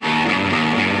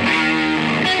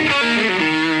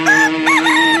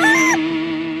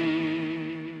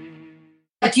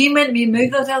like, do you meant me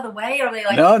move those out of the way? Or are they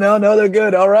like, No, they're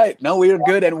good. All right. No, we are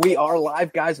good. And we are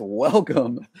live, guys.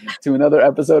 Welcome to another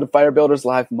episode of Fire Builders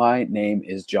Live. My name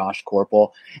is Josh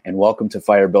Corpel, and welcome to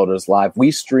Fire Builders Live.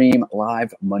 We stream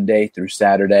live Monday through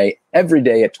Saturday, every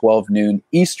day at 12 noon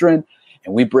Eastern.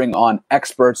 And we bring on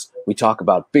experts. We talk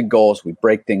about big goals. We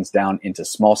break things down into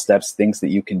small steps, things that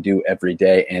you can do every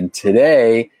day. And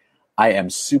today, I am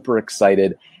super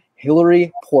excited.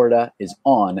 Hillary Porta is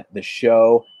on the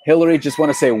show. Hillary, just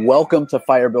want to say welcome to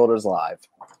Fire Builders Live.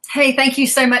 Hey, thank you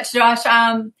so much, Josh.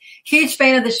 Huge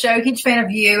fan of the show, huge fan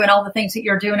of you and all the things that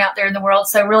you're doing out there in the world.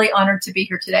 So really honored to be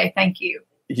here today. Thank you.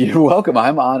 You're welcome.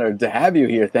 I'm honored to have you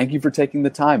here. Thank you for taking the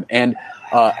time. And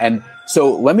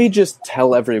so let me just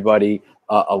tell everybody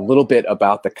a little bit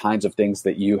about the kinds of things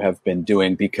that you have been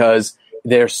doing, because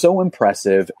they're so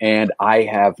impressive. And I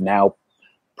have now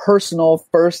personal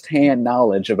firsthand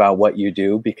knowledge about what you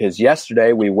do, because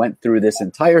yesterday we went through this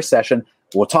entire session.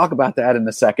 We'll talk about that in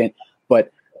a second.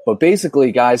 But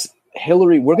basically, guys,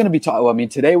 Hillary, we're going to be talking,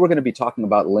 today we're going to be talking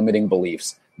about limiting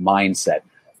beliefs, mindset,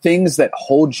 things that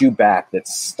hold you back, that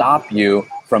stop you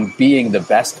from being the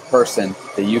best person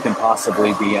that you can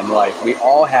possibly be in life. We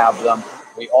all have them.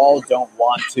 We all don't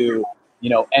want to,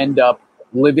 end up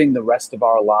living the rest of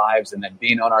our lives and then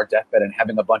being on our deathbed and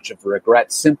having a bunch of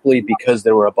regrets simply because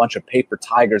there were a bunch of paper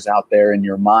tigers out there in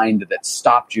your mind that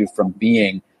stopped you from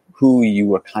being who you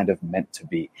were kind of meant to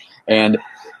be. And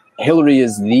Hillary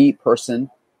is the person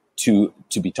to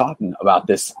be talking about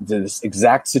this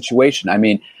exact situation. I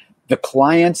mean, the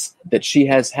clients that she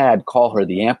has had call her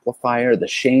the amplifier, the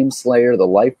shame slayer, the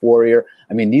life warrior.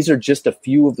 I mean, these are just a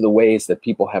few of the ways that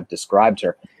people have described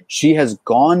her. She has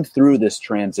gone through this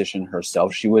transition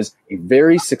herself. She was a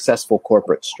very successful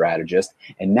corporate strategist,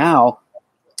 and now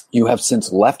you have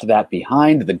since left that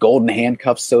behind, the golden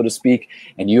handcuffs, so to speak,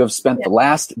 and you have spent the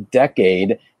last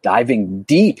decade diving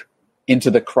deep into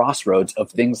the crossroads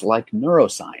of things like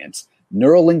neuroscience,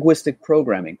 neurolinguistic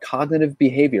programming, cognitive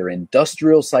behavior,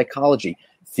 industrial psychology,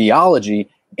 theology,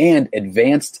 and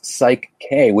advanced psych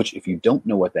K, which if you don't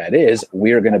know what that is,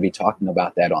 we're going to be talking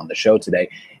about that on the show today.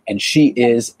 And she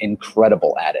is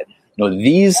incredible at it.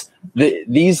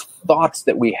 These thoughts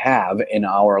that we have in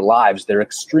our lives, they're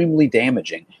extremely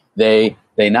damaging. They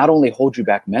not only hold you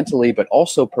back mentally, but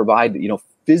also provide,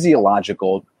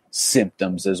 physiological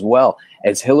symptoms as well.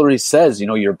 As Hillary says,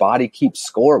 your body keeps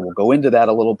score. We'll go into that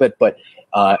a little bit, but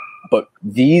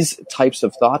these types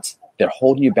of thoughts, they're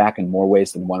holding you back in more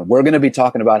ways than one. We're going to be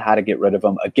talking about how to get rid of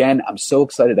them. Again, I'm so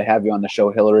excited to have you on the show,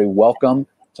 Hillary. Welcome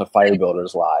to Fire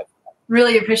Builders Live.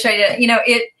 Really appreciate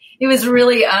it. It was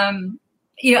really,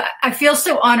 I feel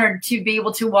so honored to be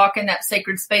able to walk in that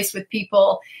sacred space with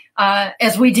people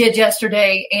as we did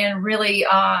yesterday, and really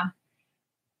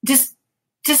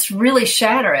just really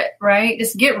shatter it, right?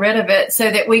 Just get rid of it so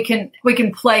that we can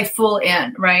play full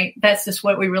in, right? That's just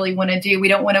what we really want to do. We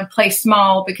don't want to play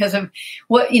small because of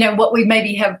what we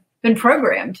maybe have been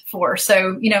programmed for.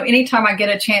 So, anytime I get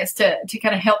a chance to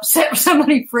kind of help set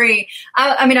somebody free,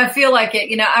 I feel like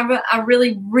it, I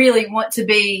really, really want to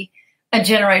be a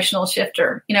generational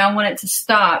shifter. I want it to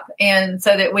stop, and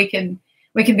so that we can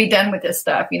be done with this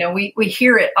stuff. We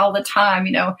hear it all the time.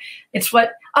 It's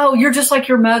oh, you're just like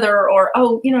your mother, or,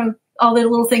 oh, all the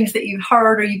little things that you've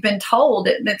heard or you've been told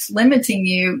that's limiting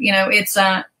you. It's,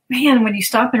 man, when you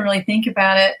stop and really think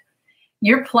about it,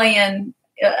 you're playing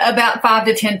about 5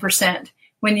 to 10%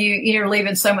 when you're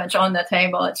leaving so much on the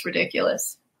table. It's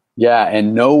ridiculous. Yeah.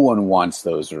 And no one wants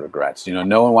those regrets.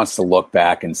 No one wants to look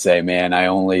back and say, man, I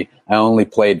only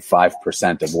played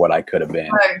 5% of what I could have been.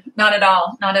 No, not at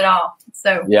all. Not at all.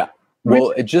 So, yeah.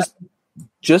 Well, it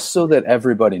just so that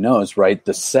everybody knows, right,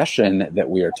 the session that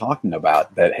we are talking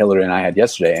about that Hillary and I had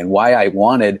yesterday, and why I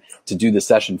wanted to do the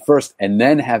session first and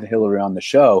then have Hillary on the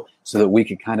show so that we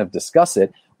could kind of discuss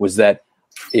it, was that,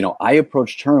 I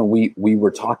approached her and we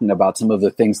were talking about some of the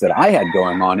things that I had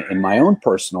going on in my own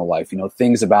personal life,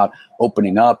 things about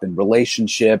opening up and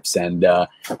relationships and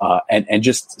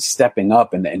just stepping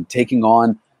up and taking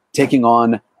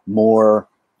on more,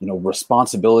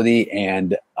 responsibility.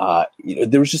 And,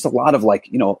 there was just a lot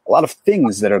of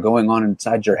things that are going on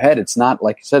inside your head. It's not,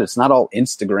 like you said, it's not all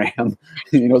Instagram,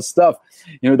 stuff.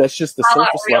 That's just the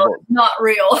surface level. Not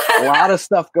real. A lot of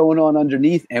stuff going on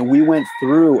underneath. And we went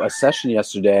through a session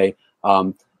yesterday,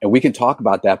 and we can talk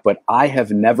about that, but I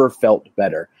have never felt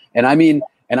better. And I'm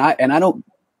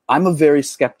a very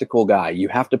skeptical guy. You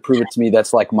have to prove it to me.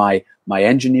 That's like my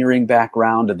engineering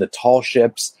background, the tall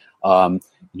ships.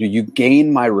 You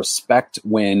gain my respect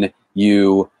when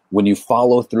you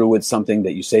follow through with something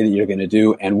that you say that you're going to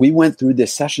do. And we went through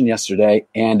this session yesterday,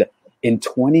 and in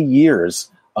 20 years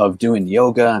of doing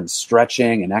yoga and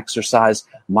stretching and exercise,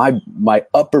 my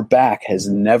upper back has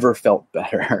never felt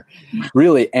better,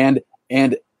 really. And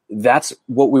that's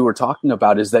what we were talking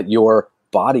about, is that your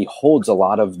body holds a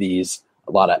lot of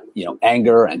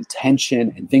anger and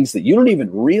tension and things that you don't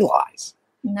even realize.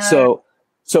 No.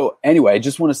 So anyway, I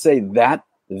just want to say that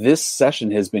this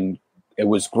session it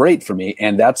was great for me.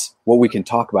 And that's what we can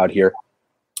talk about here.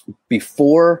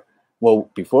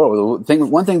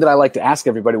 One thing that I like to ask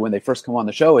everybody when they first come on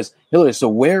the show is, Hillary, so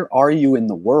where are you in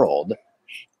the world?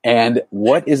 And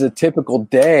what is a typical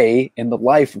day in the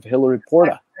life of Hillary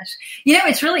Porta?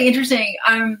 It's really interesting.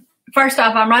 First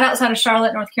off, I'm right outside of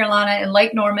Charlotte, North Carolina, in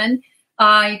Lake Norman.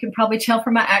 You can probably tell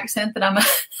from my accent that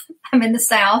I'm in the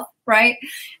South, right?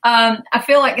 I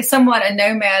feel like somewhat a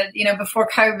nomad. Before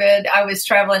COVID, I was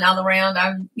traveling all around.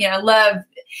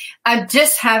 I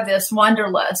just have this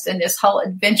wanderlust and this whole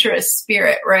adventurous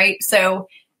spirit, right? So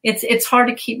it's hard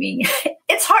to keep me,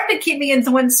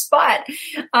 in one spot.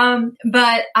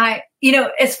 But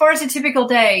as far as a typical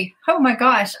day, oh my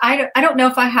gosh, I don't know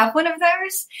if I have one of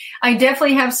those. I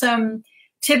definitely have some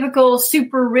typical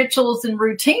super rituals and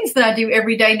routines that I do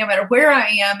every day, no matter where I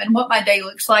am and what my day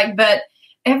looks like. But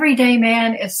every day,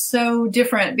 man, is so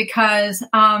different because,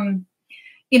 I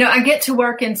get to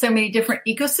work in so many different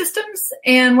ecosystems.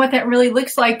 And what that really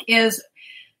looks like is,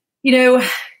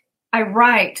 I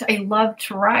write. I love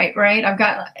to write, right? I've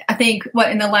got, I think,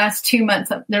 in the last 2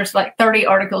 months, there's like 30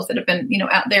 articles that have been,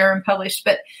 out there and published.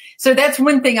 But so that's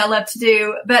one thing I love to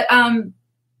do. But,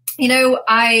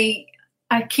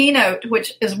 I keynote,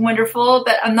 which is wonderful,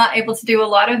 but I'm not able to do a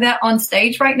lot of that on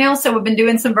stage right now. So we've been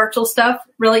doing some virtual stuff.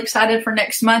 Really excited for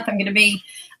next month. I'm going to be,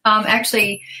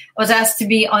 actually, I was asked to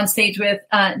be on stage with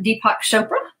Deepak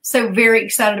Chopra. So very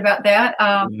excited about that.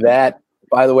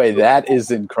 By the way, that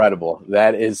is incredible.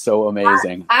 That is so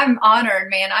amazing. I'm honored,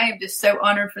 man. I am just so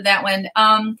honored for that one.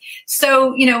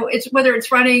 So, it's whether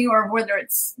it's running or whether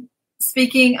it's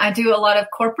speaking, I do a lot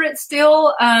of corporate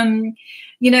still. I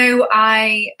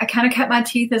kind of cut my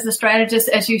teeth as a strategist,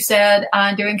 as you said,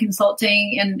 doing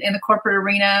consulting in the corporate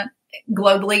arena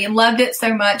globally, and loved it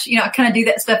so much. I kind of do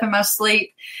that stuff in my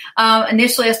sleep.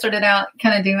 Initially, I started out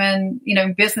kind of doing,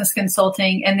 business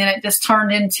consulting, and then it just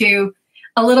turned into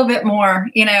a little bit more.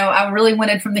 I really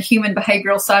wanted from the human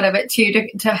behavioral side of it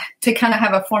to kind of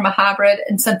have a form of hybrid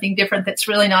and something different that's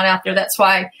really not out there. That's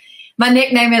why my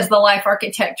nickname is the Life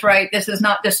Architect, right? This is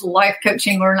not just life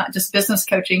coaching or not just business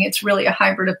coaching. It's really a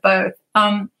hybrid of both.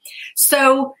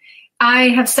 So I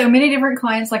have so many different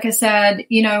clients, like I said,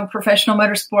 professional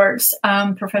motorsports,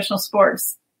 professional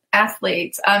sports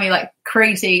athletes. I mean, like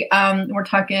crazy. We're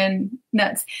talking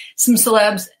nuts, some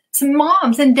celebs, some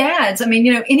moms and dads. I mean,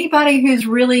 anybody who's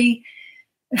really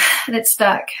that's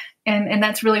stuck, and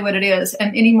that's really what it is.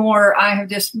 And anymore, I have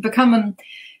just become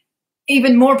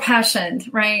even more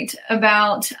passionate, right,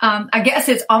 about, I guess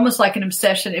it's almost like an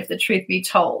obsession, if the truth be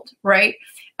told, right,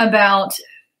 about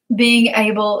being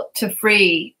able to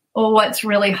free what's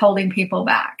really holding people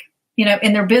back,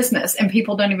 in their business. And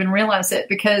people don't even realize it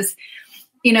because,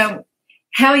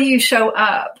 how you show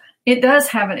up, it does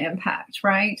have an impact,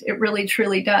 right? It really,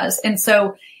 truly does. And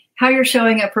so how you're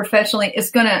showing up professionally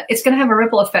is it's going to have a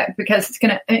ripple effect because it's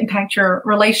going to impact your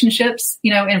relationships,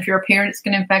 and if you're a parent, it's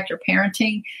going to impact your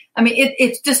parenting. I mean,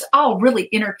 it's just all really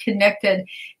interconnected,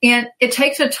 and it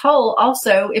takes a toll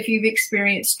also if you've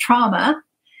experienced trauma,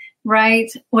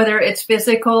 right? Whether it's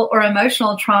physical or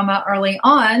emotional trauma early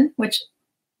on, which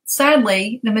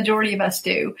sadly, the majority of us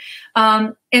do.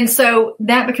 And so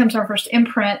that becomes our first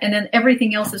imprint, and then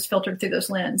everything else is filtered through those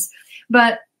lens.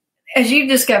 But as you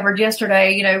discovered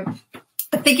yesterday, I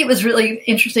think it was really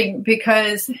interesting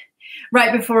because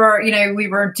right before, we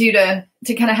were due to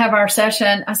kind of have our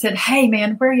session, I said, "Hey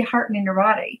man, where are you hurting in your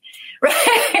body?"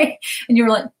 Right. And you were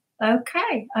like,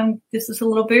 "Okay, this is a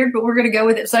little weird, but we're going to go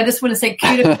with it." So I just want to say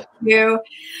kudos to you.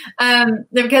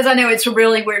 Because I know it's a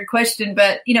really weird question,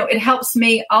 but it helps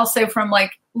me also from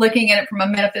like looking at it from a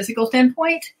metaphysical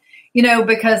standpoint,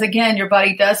 because again, your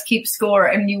body does keep score,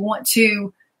 and you want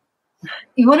to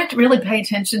really pay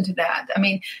attention to that. I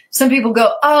mean, some people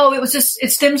go, "Oh,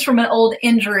 it stems from an old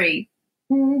injury."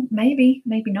 Maybe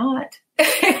not,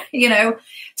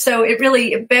 so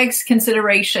it begs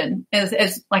consideration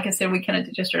as like I said, we kind of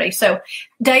did yesterday. So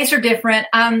days are different.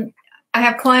 I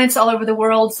have clients all over the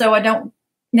world, so I don't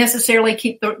necessarily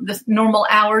keep the normal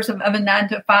hours of a 9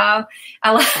 to 5.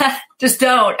 I just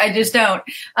don't.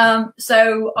 I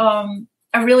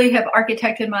really have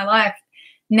architected my life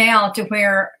now to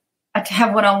where I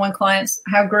have one-on-one clients,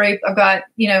 I have group, I've got,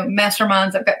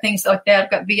 masterminds, I've got things like that.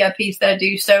 I've got VIPs that I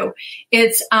do. So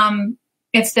it's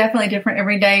definitely different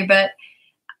every day, but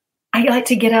I like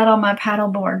to get out on my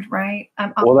paddleboard, right?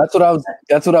 Well, that's what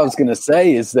I was going to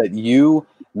say is that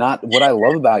what I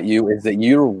love about you is that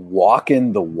you're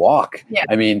walking the walk. Yeah.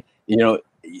 I mean,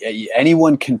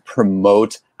 anyone can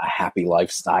promote a happy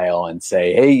lifestyle and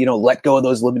say, hey, let go of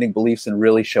those limiting beliefs and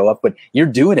really show up. But you're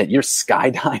doing it. You're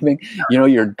skydiving.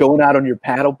 You're going out on your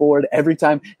paddleboard. Every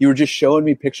time you were just showing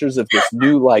me pictures of this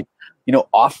new,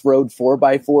 off-road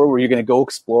 4x4 where you're going to go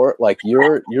explore. Like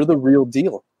you're the real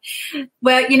deal.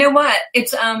 Well, you know what?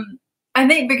 It's, I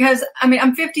think because,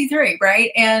 I'm 53,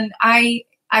 right? And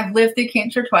I've lived through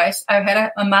cancer twice. I've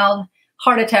had a mild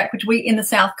heart attack, which we in the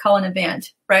South call an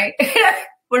event, right?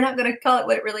 We're not going to call it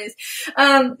what it really is.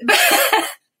 But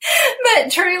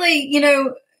truly,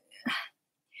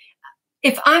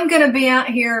 if I'm going to be out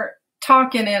here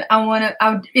talking and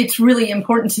it's really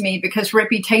important to me because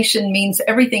reputation means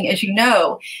everything, as you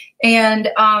know. And,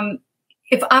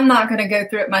 if I'm not going to go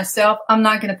through it myself, I'm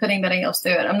not going to put anybody else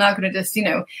through it. I'm not going to just,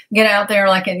 get out there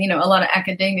like in, a lot of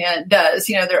academia does,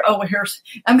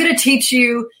 I'm going to teach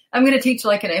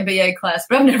like an MBA class,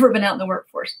 but I've never been out in the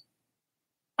workforce.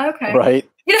 Okay. Right.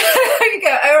 There you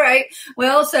go. All right.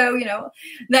 Well, so,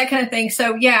 that kind of thing.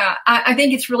 So yeah, I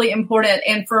think it's really important.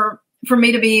 And for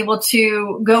me to be able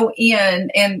to go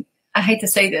in and I hate to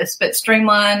say this, but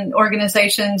streamline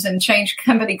organizations and change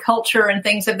company culture and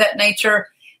things of that nature,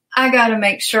 I got to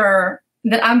make sure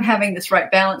that I'm having this right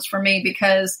balance for me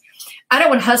because I don't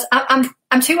want to hustle.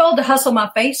 I'm too old to hustle my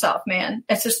face off, man.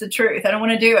 That's just the truth. I don't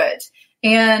want to do it.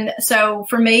 And so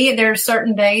for me, there's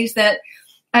certain days that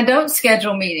I don't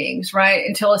schedule meetings, right,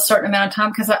 until a certain amount of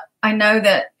time because I know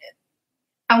that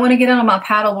I want to get on my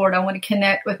paddleboard. I want to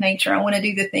connect with nature. I want to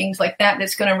do the things like that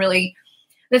that's going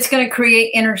to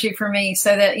create energy for me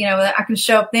so that, that I can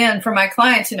show up then for my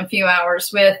clients in a few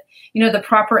hours with, the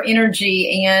proper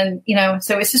energy. And,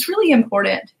 so it's just really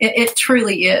important. It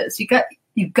truly is.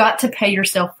 You've got to pay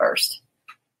yourself first.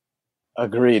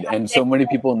 Agreed. And so many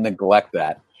people neglect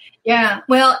that. Yeah.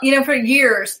 Well, for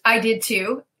years I did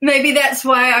too. Maybe that's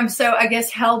why I'm so, I guess,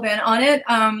 hell-bent on it.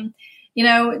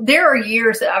 There are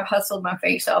years that I've hustled my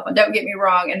face off, and don't get me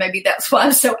wrong. And maybe that's why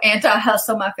I'm so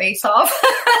anti-hustle my face off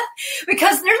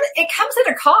because it comes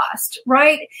at a cost,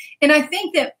 right? And I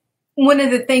think that one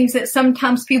of the things that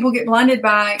sometimes people get blinded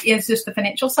by is just the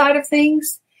financial side of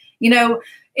things,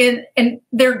 and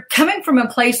they're coming from a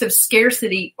place of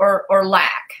scarcity or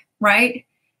lack, right?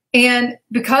 And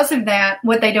because of that,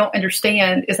 what they don't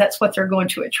understand is that's what they're going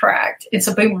to attract. It's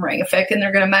a boomerang effect, and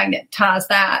they're going to magnetize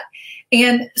that.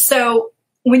 And so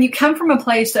when you come from a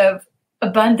place of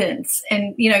abundance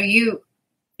and, you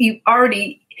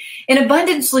already, and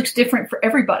abundance looks different for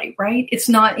everybody, right? It's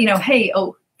not, hey,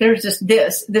 there's just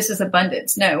this is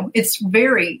abundance. No, it's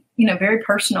very, very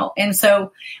personal. And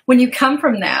so when you come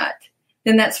from that,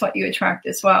 then that's what you attract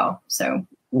as well. So.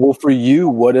 Well, for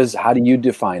you, how do you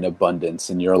define abundance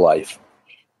in your life?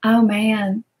 Oh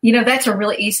man. That's a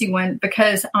really easy one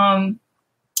because, and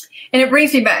it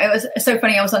brings me back. It was so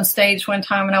funny. I was on stage one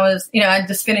time and I was, I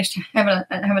just finished having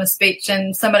a speech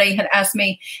and somebody had asked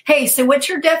me, hey, so what's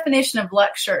your definition of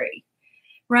luxury?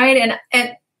 Right.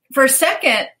 And for a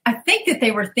second, I think that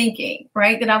they were thinking,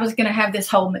 right, that I was going to have this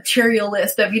whole material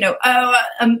list of,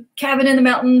 a cabin in the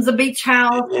mountains, a beach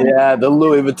house. Yeah, the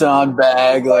Louis Vuitton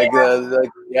bag,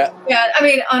 yeah.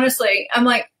 Yeah, honestly, I'm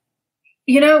like,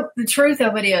 the truth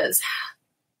of it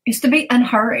is to be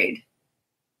unhurried.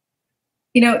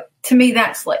 To me,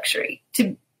 that's luxury.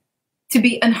 To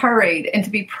be unhurried and to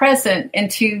be present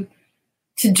and to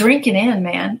drink it in,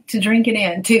 man. To drink it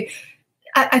in.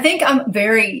 I think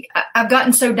I've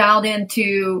gotten so dialed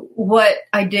into what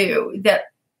I do that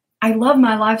I love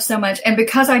my life so much. And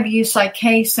because I've used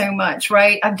Psyche so much,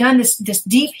 right, I've done this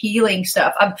deep healing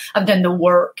stuff. I've done the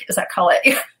work, as I call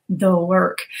it, the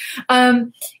work.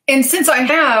 And since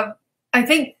I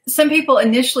think some people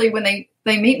initially, when they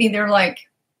meet me, they're like,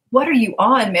 what are you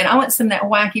on, man? I want some of that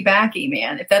wacky backy,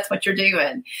 man, if that's what you're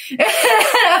doing.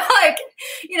 I'm like,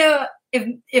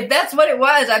 if that's what it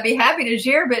was, I'd be happy to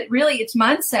share, but really it's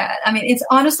mindset.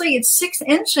 It's 6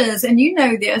 inches and you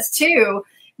know this too,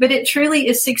 but it truly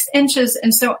is 6 inches.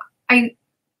 And so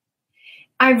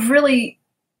I've really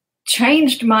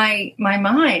changed my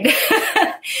mind.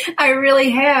 I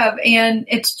really have. And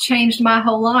it's changed my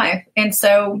whole life. And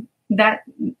so that's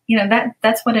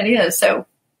what it is. So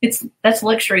that's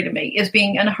luxury to me, is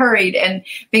being unhurried and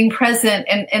being present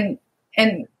and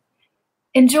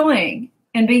enjoying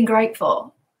and being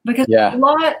grateful, because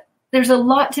there's a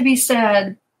lot to be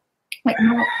said. Like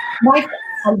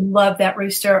I love that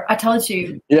rooster. I told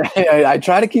you. Yeah, I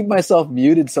try to keep myself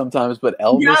muted sometimes, but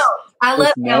Elvis. No, I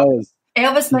love Elvis.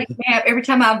 Elvis makes me happy. Every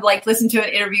time I listen to an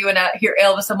interview and I hear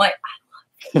Elvis, I'm like,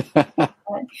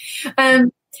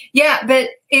 Yeah, but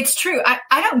it's true.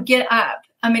 I don't get up.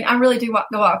 I mean, I really do walk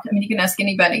the walk. I mean, you can ask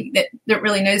anybody that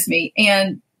really knows me,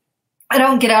 and I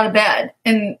don't get out of bed,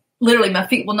 and literally my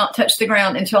feet will not touch the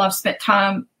ground until I've spent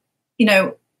time,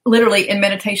 literally in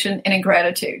meditation and in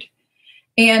gratitude.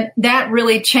 And that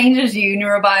really changes you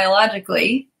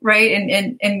neurobiologically, right?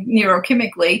 And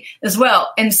neurochemically as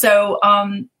well. And so,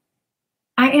 I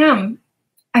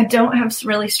don't have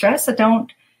really stress. I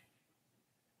don't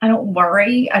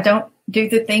worry. I don't do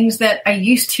the things that I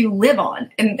used to live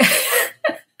on and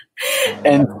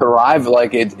thrive.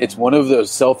 Like it's one of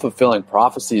those self-fulfilling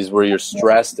prophecies where you're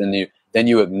stressed and then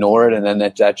you ignore it. And then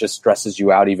that just stresses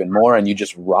you out even more. And you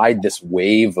just ride this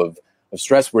wave of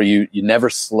stress where you never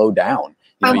slow down.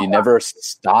 You never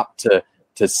stop to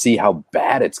see how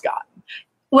bad it's gotten.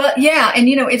 Well, yeah. And,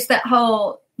 it's that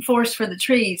whole forest for the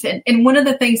trees. And one of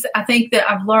the things that I think that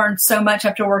I've learned so much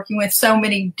after working with so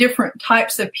many different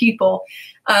types of people,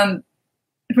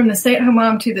 from the stay-at-home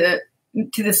mom to the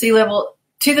C-level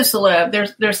to the celeb,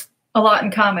 there's a lot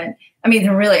in common. I mean,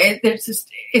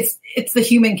 it's the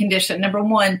human condition. Number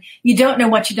one, you don't know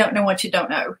what you don't know what you don't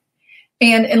know.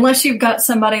 And unless you've got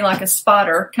somebody like a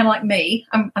spotter, kind of like me,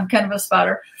 I'm kind of a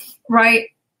spotter, right?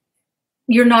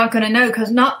 You're not going to know,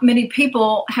 because not many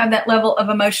people have that level of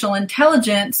emotional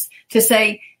intelligence to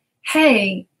say,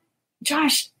 hey,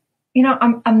 Josh,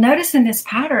 I'm noticing this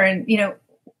pattern,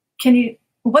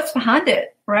 what's behind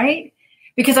it, right?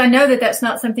 Because I know that that's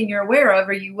not something you're aware of,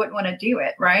 or you wouldn't want to do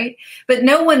it, right? But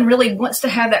no one really wants to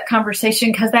have that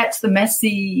conversation, because that's the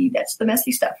messy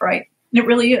stuff, right? It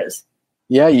really is.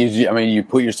 Yeah, you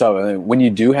put yourself, when you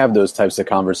do have those types of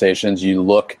conversations,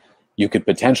 you could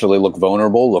potentially look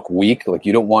vulnerable, look weak. Like,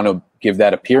 you don't want to give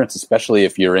that appearance, especially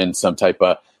if you're in some type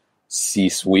of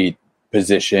C-suite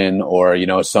position or,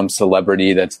 some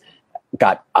celebrity that's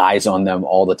got eyes on them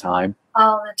all the time.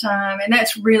 All the time. And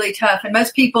that's really tough. And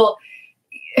most people,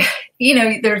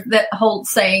 there's that whole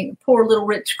saying, poor little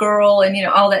rich girl, and,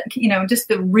 all that, just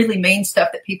the really mean stuff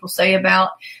that people say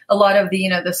about a lot of the,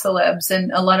 the celebs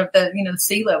and a lot of the, the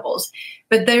C-levels.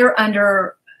 But they're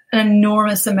under an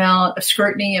enormous amount of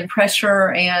scrutiny and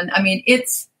pressure. And I mean, it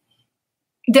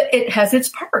has its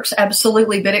perks,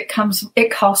 absolutely, but it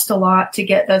costs a lot to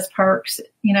get those perks.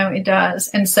 It does.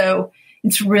 And so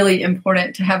it's really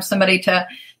important to have somebody to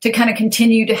kind of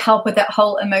continue to help with that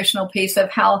whole emotional piece of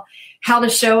how to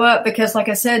show up. Because like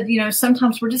I said,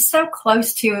 sometimes we're just so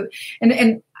close to,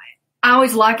 and I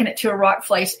always liken it to a rock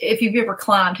face. If you've ever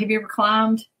climbed, have you ever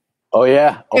climbed? Oh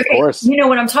yeah, of course. You know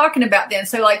what I'm talking about then.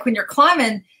 So like when you're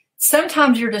climbing,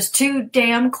 sometimes you're just too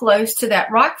damn close to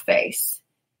that rock face,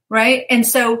 right? And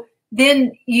so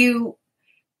then you're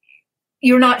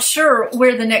not sure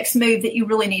where the next move that you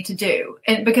really need to do.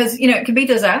 And because, it can be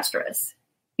disastrous,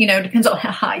 depends on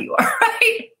how high you are,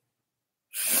 right?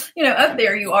 Up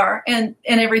there you are and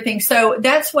everything. So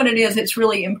that's what it is. It's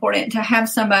really important to have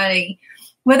somebody,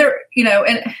 whether,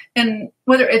 and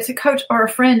whether it's a coach or a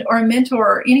friend or a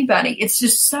mentor or anybody, it's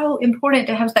just so important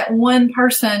to have that one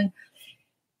person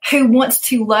who wants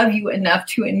to love you enough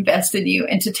to invest in you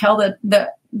and to tell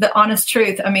the honest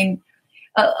truth. I mean,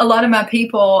 a lot of my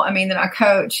people, that I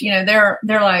coach, they're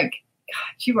like,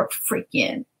 God, you are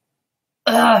freaking,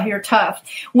 you're tough.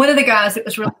 One of the guys that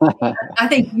was really, I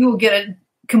think you will get a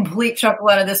complete chuckle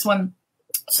out of this one.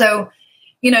 So,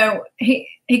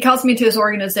 he calls me to his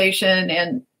organization,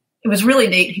 and it was really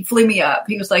neat. He flew me up.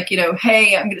 He was like,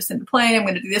 hey, I'm going to send the plane. I'm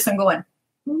going to do this. I'm going,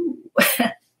 ooh.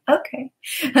 Okay.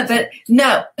 But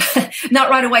no, not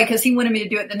right away, because he wanted me to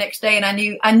do it the next day. And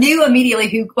I knew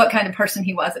immediately what kind of person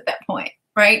he was at that point.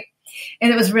 Right.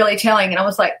 And it was really telling. And I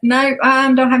was like, no,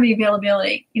 I don't have any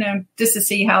availability, just to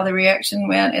see how the reaction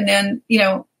went. And then,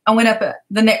 I went up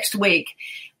the next week.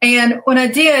 And when I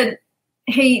did,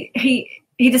 he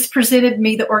just presented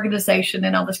me the organization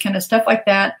and all this kind of stuff like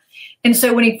that. And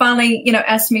so when he finally,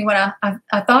 asked me what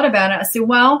I thought about it, I said,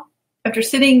 well, after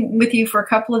sitting with you for a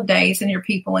couple of days and your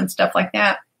people and stuff like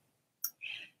that,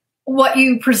 what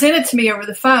you presented to me over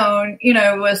the phone,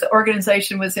 was the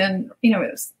organization was in, it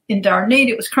was in dire need.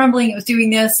 It was crumbling. It was doing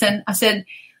this. And I said,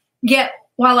 yet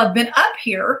while I've been up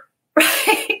here,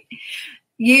 right,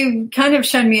 you've tried to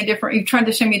show me a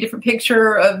different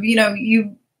picture of,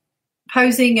 you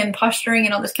posing and posturing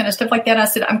and all this kind of stuff like that. I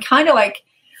said, I'm kind of like,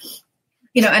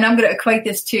 and I'm going to equate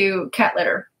this to cat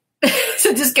litter.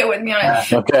 So just go with me on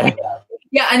it. Okay.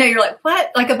 Yeah, I know you're like,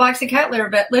 what? Like a box of cat litter,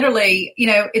 but literally,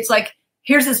 it's like,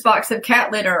 here's this box of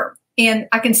cat litter. and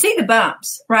I can see the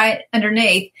bumps right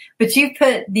underneath, but you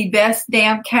put the best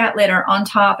damn cat litter on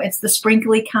top. It's the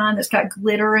sprinkly kind that's got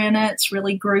glitter in it. It's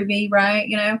really groovy, right?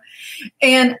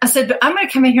 And I said, but I'm going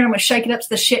to come in here and I'm going to shake it up so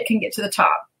the shit can get to the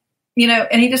top,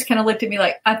 and he just kind of looked at me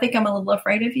like, I think I'm a little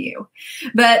afraid of you.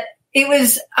 But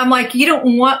I'm like, you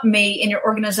don't want me in your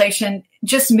organization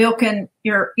just milking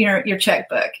your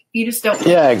checkbook. You just don't.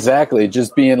 Yeah, exactly.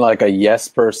 Just being like a yes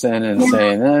person and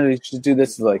saying, you should do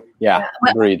this. Like,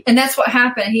 agreed. And that's what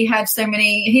happened. He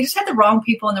just had the wrong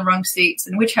people in the wrong seats,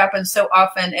 and which happens so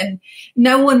often. And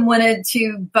no one wanted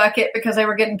to buck it because they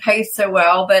were getting paid so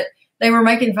well, but they were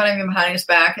making fun of him behind his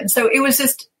back. And so it was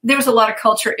just, there was a lot of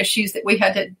culture issues that we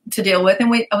had to deal with.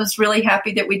 And I was really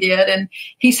happy that we did. And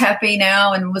he's happy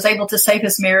now and was able to save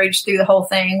his marriage through the whole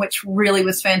thing, which really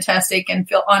was fantastic, and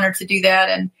feel honored to do that.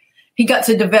 And he got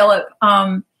to develop,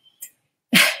 a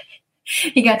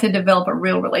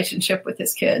real relationship with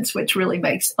his kids, which really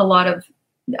makes a lot of,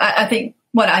 I think,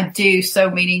 what I do so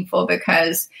meaningful,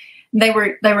 because they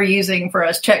were using for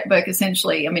us checkbook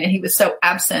essentially. I mean, he was so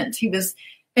absent.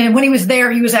 And when he was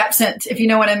there, he was absent, if you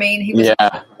know what I mean. He was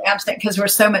absent because there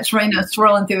was so much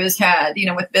swirling through his head,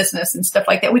 with business and stuff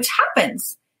like that, which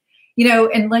happens,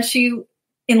 unless you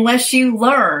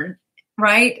learn,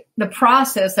 right, the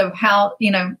process of how,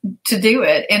 to do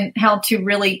it and how to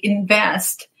really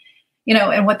invest,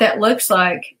 and what that looks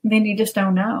like, then you just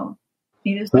don't know.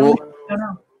 You just don't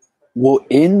know. Well,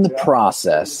 in the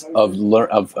process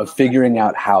of figuring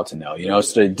out how to know,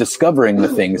 so discovering the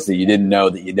things that you didn't know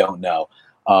that you don't know,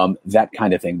 that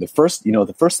kind of thing. The first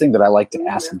thing that I like to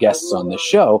ask guests on this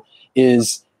show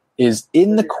is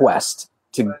in the quest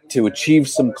to achieve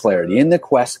some clarity, in the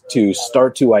quest to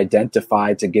start to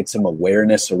identify, to get some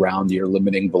awareness around your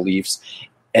limiting beliefs,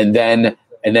 and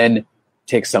then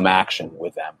take some action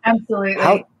with them.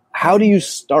 Absolutely. How do you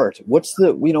start? What's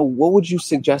what would you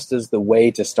suggest as the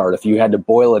way to start if you had to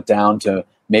boil it down to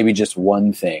maybe just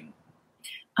one thing?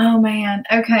 Oh man.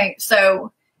 Okay.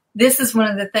 So this is one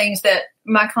of the things that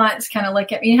my clients kind of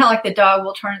look at me. You know how like the dog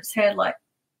will turn its head like,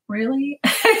 really?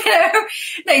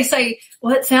 They say,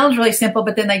 well, it sounds really simple,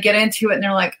 but then they get into it and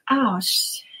they're like, oh,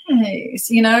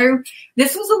 jeez,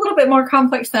 this was a little bit more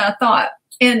complex than I thought.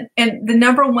 And the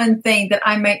number one thing that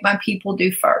I make my people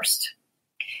do first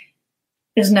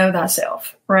is know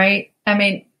thyself, right? I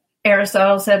mean,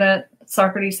 Aristotle said it,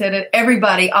 Socrates said it,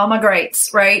 everybody, all my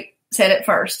greats, right, said it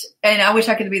first. And I wish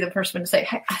I could be the first one to say,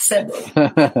 hey, I said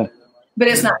this. But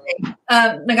it's not me.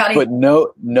 But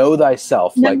know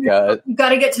thyself. You've got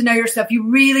to get to know yourself. You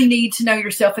really need to know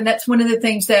yourself. And that's one of the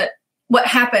things that what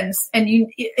happens, and you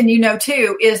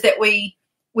too, is that we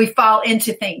fall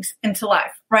into things, into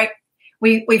life, right?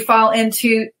 We fall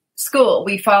into school.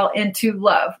 We fall into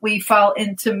love. We fall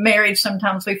into marriage.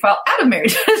 Sometimes we fall out of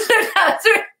marriage. Sometimes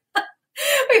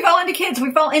we fall into kids.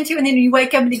 We fall into, and then you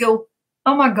wake up and you go,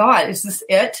 oh my God, is this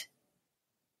it?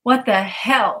 What the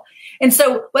hell? And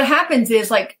so what happens is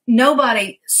like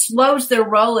nobody slows their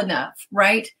roll enough,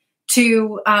 right?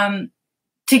 To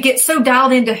get so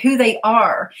dialed into who they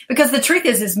are, because the truth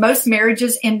is most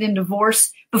marriages end in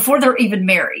divorce before they're even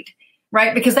married,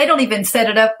 right? Because they don't even set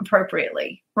it up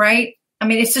appropriately, right? I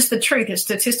mean, it's just the truth, it's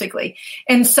statistically.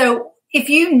 And so if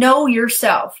you know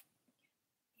yourself,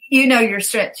 you know your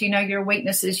strengths, you know your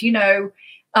weaknesses,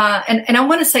 and I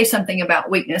want to say something about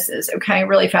weaknesses, okay,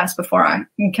 really fast before I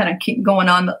can kind of keep going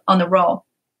on the roll.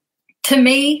 To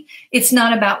me, it's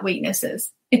not about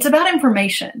weaknesses. It's about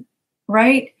information,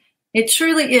 right? It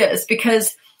truly is,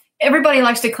 because everybody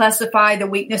likes to classify the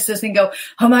weaknesses and go,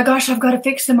 oh my gosh, I've got to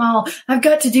fix them all. I've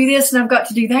got to do this and I've got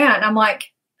to do that. And I'm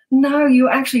like, no, you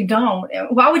actually don't.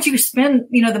 Why would you spend,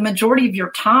 the majority of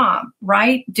your time,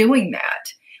 right, doing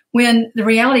that? When the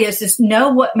reality is just know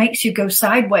what makes you go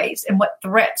sideways and what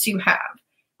threats you have,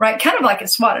 right? Kind of like a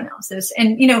SWOT analysis.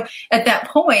 And, at that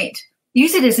point,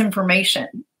 use it as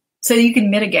information so you can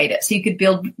mitigate it. So you could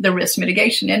build the risk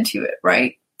mitigation into it,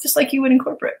 right? Just like you would in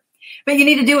corporate. But you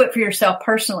need to do it for yourself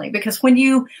personally, because when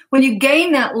you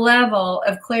gain that level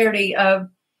of clarity of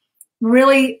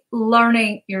really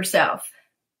learning yourself,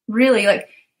 really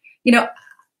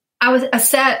I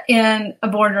sat in a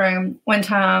boardroom one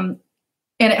time,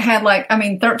 and it had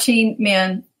 13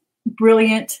 men,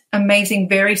 brilliant, amazing,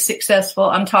 very successful.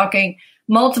 I'm talking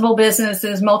multiple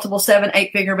businesses, multiple 7,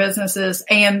 8-figure businesses.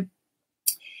 And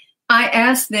I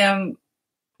asked them,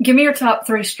 give me your top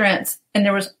 3 strengths. And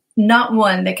there was not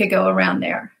one that could go around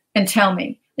there and tell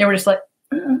me. They were just like,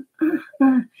 but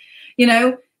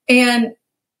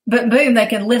boom, they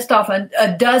can list off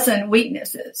a dozen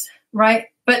weaknesses, right?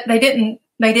 But they didn't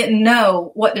They didn't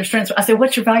know what their strengths were. I said,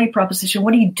 what's your value proposition?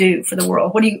 What do you do for the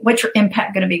world? What's your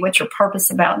impact going to be? What's your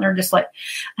purpose about? And they're just like,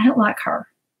 I don't like her.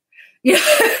 Yeah.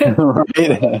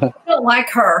 I don't like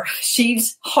her.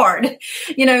 She's hard,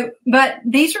 but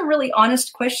these are really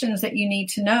honest questions that you need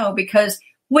to know, because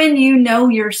when you know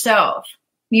yourself,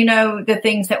 you know the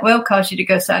things that will cause you to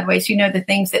go sideways, you know the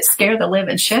things that scare the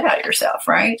living shit out of yourself,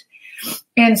 right?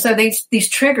 And so these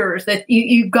triggers that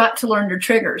you've got to learn your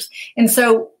triggers. And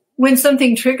so when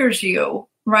something triggers you,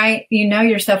 right, you know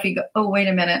yourself, you go, oh, wait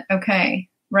a minute. Okay.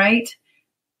 Right.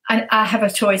 I have a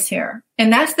choice here.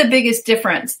 And that's the biggest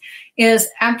difference, is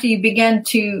after you begin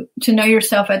to know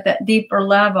yourself at that deeper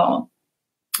level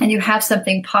and you have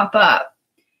something pop up,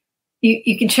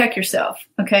 you can check yourself.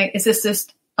 Okay. Is this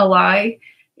just a lie?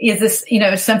 Is this,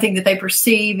 something that they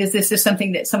perceive? Is this just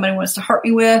something that somebody wants to hurt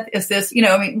me with? Is this,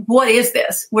 what is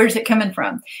this? Where's it coming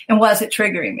from? And why is it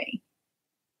triggering me?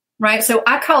 Right. So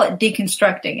I call it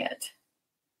deconstructing it,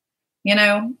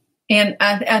 and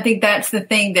I think that's the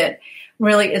thing that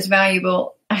really is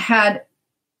valuable. I had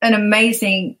an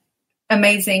amazing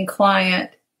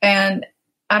client, and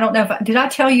I don't know did I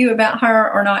tell you about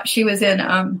her or not? She was in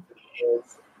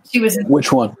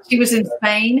which one? She was in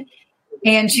Spain,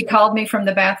 and she called me from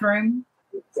the bathroom.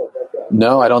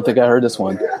 No, I don't think I heard this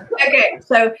one. Okay.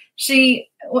 So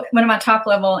one of my top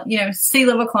level,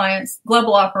 C-level clients,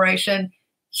 global operation,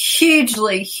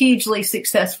 hugely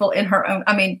successful in her own,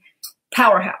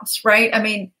 powerhouse,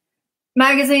 right?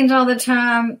 Magazines all the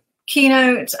time,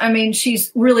 keynotes.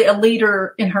 She's really a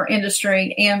leader in her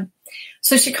industry. And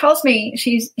so she calls me,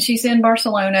 she's in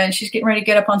Barcelona, and she's getting ready to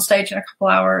get up on stage in a couple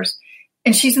hours,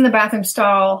 and she's in the bathroom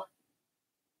stall,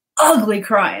 ugly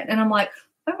crying. And I'm like,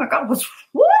 oh my God,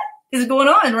 what is going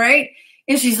on? Right.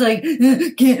 And she's like,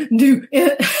 can't do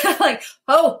it. Like,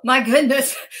 oh my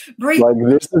goodness. Breathe. Like,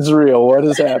 this is real. What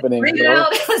is happening? Breathe it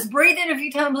out. Let's breathe in a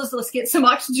few times. Let's get some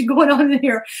oxygen going on in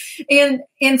here.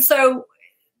 And so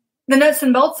the nuts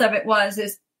and bolts of it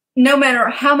is no matter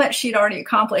how much she'd already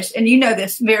accomplished, and you know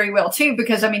this very well too,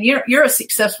 because you're a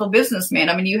successful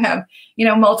businessman. You have,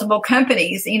 multiple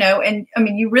companies, and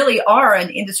you really are an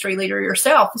industry leader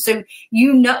yourself. So,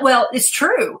 well, it's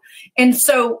true. And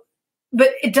so,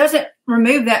 but it doesn't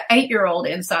remove that 8-year-old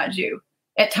inside you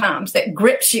at times that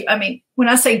grips you. When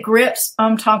I say grips,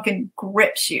 I'm talking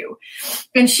grips you.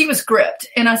 And she was gripped.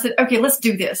 And I said, okay, let's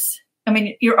do this.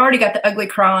 You already got the ugly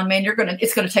cry on, man.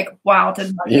 It's going to take a while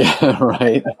to. Yeah,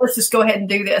 right. Let's just go ahead and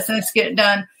do this and let's get it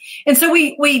done. And so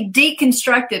we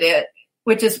deconstructed it,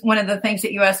 which is one of the things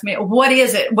that you asked me. What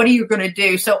is it? What are you going to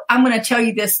do? So I'm going to tell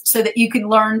you this so that you can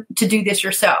learn to do this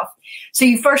yourself. So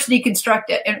you first deconstruct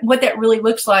it, and what that really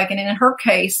looks like. And in her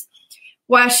case,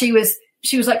 why she was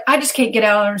like, I just can't get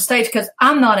out on stage because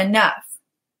I'm not enough.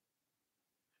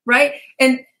 Right.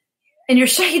 And you're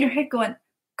shaking your head going,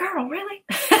 girl, really?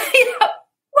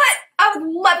 What? I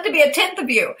would love to be a tenth of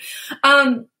you.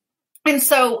 And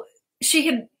so she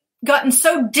had gotten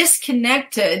so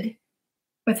disconnected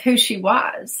with who she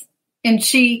was, and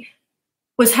she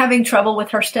was having trouble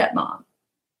with her stepmom.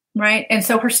 Right. And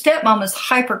so her stepmom was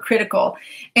hypercritical,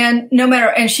 and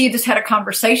she just had a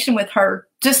conversation with her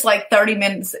just like 30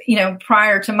 minutes,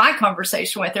 prior to my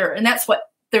conversation with her. And that's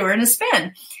what threw her in a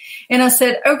spin. And I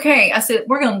said, okay,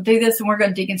 we're going to do this and we're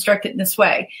going to deconstruct it in this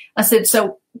way. I said,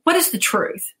 so what is the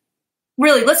truth?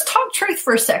 Really, let's talk truth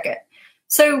for a second.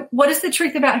 So what is the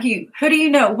truth about you? Who do you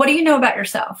know? What do you know about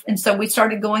yourself? And so we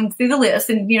started going through the list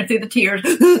and, through the tears,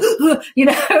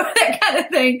 that kind of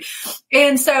thing.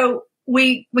 And so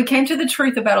we came to the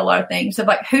truth about a lot of things, of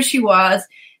like who she was,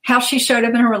 how she showed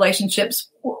up in her relationships,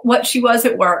 what she was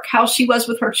at work, how she was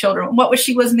with her children, what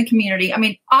she was in the community.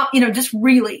 Just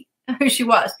really who she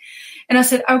was. And I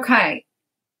said, okay,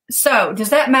 so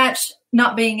does that match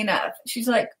not being enough? She's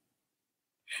like,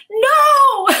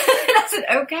 no. And I said,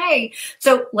 okay,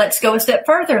 so let's go a step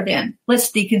further then.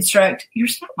 Let's deconstruct your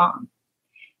stepmom.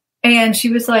 And she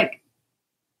was like,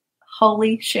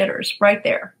 holy shitters, right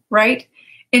there. Right.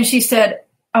 And she said,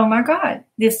 oh my God,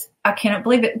 I cannot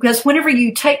believe it. Because whenever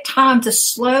you take time to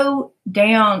slow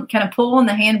down, kind of pull on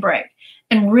the handbrake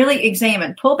and really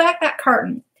examine, pull back that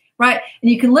curtain, right?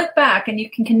 And you can look back and you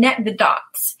can connect the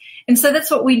dots. And so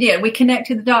that's what we did. We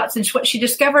connected the dots. And what she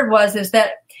discovered is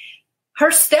that her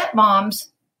stepmom's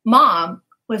mom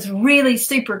was really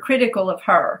super critical of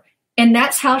her. And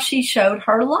that's how she showed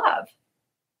her love,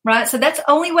 right? So that's the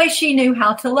only way she knew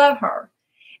how to love her.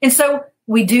 And so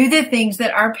we do the things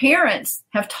that our parents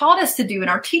have taught us to do and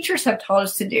our teachers have taught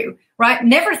us to do, right?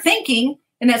 Never thinking,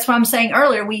 and that's why I'm saying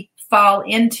earlier, we fall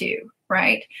into,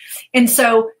 right? And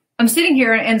so I'm sitting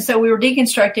here, and so we were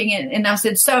deconstructing it, and I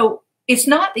said, so it's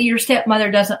not that your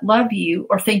stepmother doesn't love you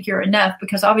or think you're enough,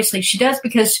 because obviously she does,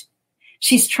 because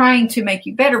she's trying to make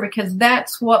you better, because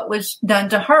that's what was done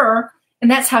to her. And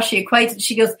that's how she equates it.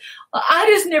 She goes, well, I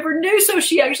just never knew. So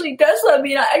she actually does love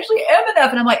me, and I actually am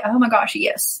enough. And I'm like, oh my gosh,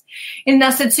 yes. And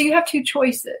I said, so you have two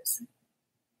choices.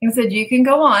 And I said, you can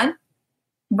go on,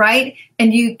 right?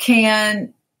 And you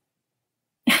can,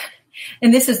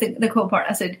 and this is the cool part.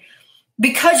 I said,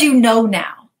 because you know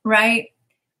now, right?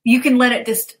 You can let it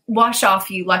just wash off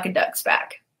you like a duck's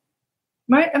back,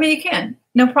 right? I mean, you can,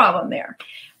 no problem there.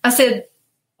 I said,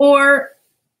 or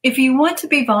if you want to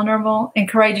be vulnerable and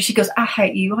courageous, she goes, I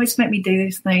hate you. You always make me do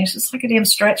these things. It's like a damn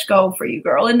stretch goal for you,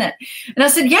 girl, isn't it? And I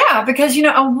said, yeah, because,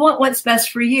 I want what's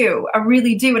best for you. I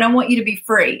really do. And I want you to be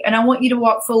free. And I want you to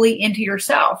walk fully into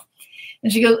yourself.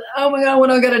 And she goes, oh my God,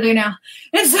 what do I got to do now?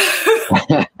 And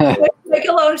so make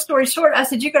a long story short, I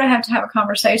said, you're going to have a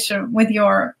conversation with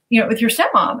your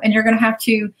stepmom, and you're going to have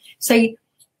to say,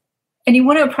 and you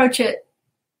want to approach it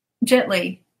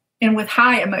gently and with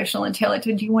high emotional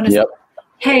intelligence. You want to say,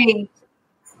 hey,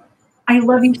 I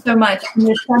love you so much. And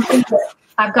there's something that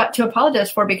I've got to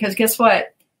apologize for, because guess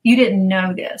what? You didn't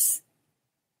know this.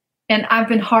 And I've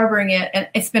been harboring it, and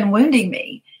it's been wounding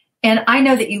me. And I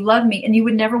know that you love me, and you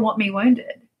would never want me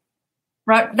wounded.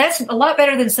 Right? That's a lot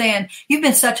better than saying, you've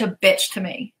been such a bitch to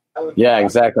me. Yeah,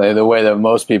 exactly. The way that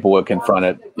most people would confront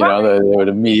it, they would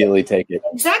immediately take it.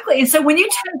 Exactly. And so when you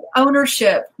take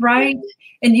ownership, right,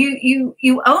 and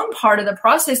you own part of the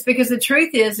process, because the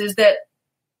truth is that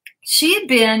she had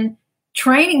been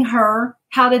training her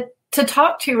how to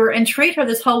talk to her and treat her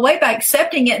this whole way by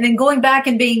accepting it, and then going back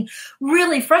and being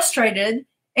really frustrated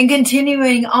and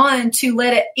continuing on to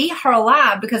let it eat her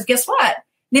alive. Because guess what?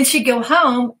 Then she'd go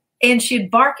home and she'd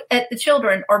bark at the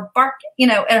children, or bark,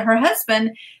 at her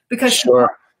husband, because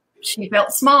she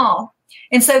felt small.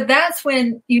 And so that's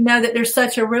when you know that there's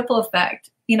such a ripple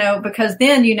effect, because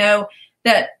then you know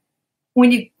that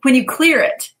when you clear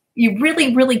it, you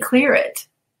really, really clear it.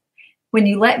 When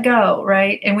you let go,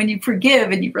 right? And when you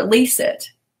forgive and you release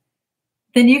it,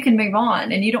 then you can move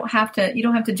on, and you don't have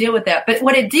to deal with that. But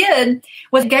what it did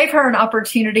was it gave her an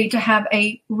opportunity to have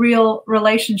a real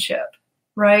relationship,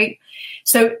 right?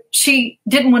 So she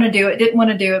didn't want to do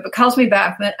it, but calls me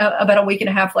back about a week and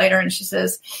a half later, and she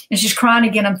says, and she's crying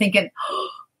again. I'm thinking, oh,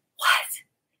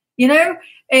 what?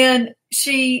 And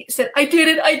she said, I did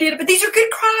it. But these are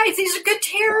good cries. These are good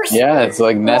tears. Yeah, it's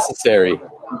like necessary.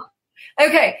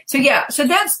 Okay. So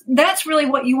that's really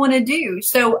what you want to do.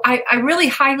 So I really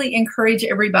highly encourage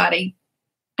everybody.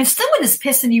 If someone is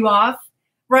pissing you off,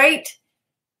 right,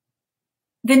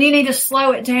 then you need to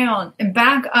slow it down and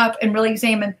back up and really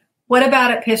examine, what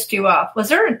about it pissed you off? Was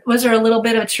there a little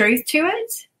bit of truth to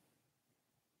it?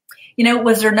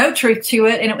 Was there no truth to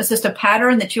it, and it was just a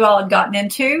pattern that you all had gotten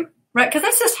into, right? Because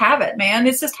that's just habit, man.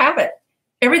 It's just habit.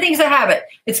 Everything's a habit.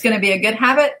 It's going to be a good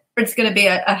habit, or it's going to be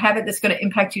a habit that's going to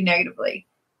impact you negatively,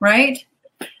 right?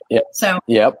 Yeah. So.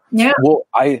 Yep. Yeah. Well,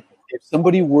 if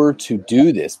somebody were to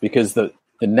do this, because the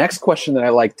next question that I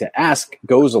like to ask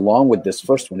goes along with this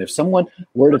first one. If someone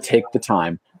were to take the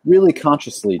time really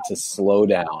consciously to slow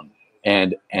down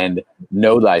and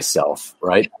know thyself,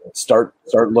 right? Start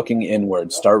looking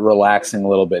inward, start relaxing a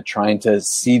little bit, trying to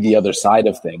see the other side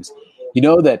of things.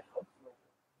 That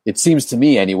it seems to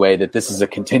me anyway that this is a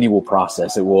continual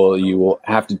process. You will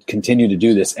have to continue to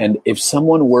do this. And if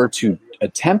someone were to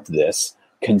attempt this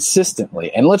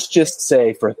consistently, and let's just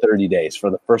say for 30 days,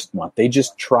 for the first month, they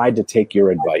just tried to take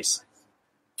your advice.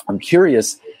 I'm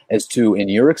curious as to, in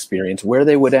your experience, where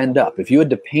they would end up. If you had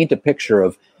to paint a picture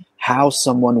of how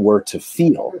someone were to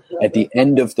feel at the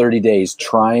end of 30 days,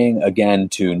 trying again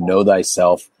to know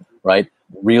thyself, right?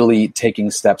 Really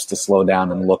taking steps to slow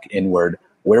down and look inward,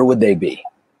 where would they be?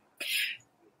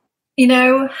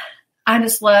 I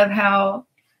just love how,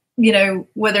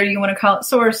 whether you want to call it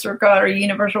source or God or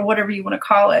universe or whatever you want to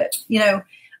call it,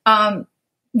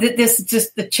 this is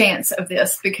just the chance of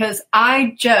this, because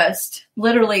I just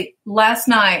literally last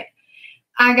night,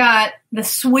 I got the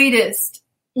sweetest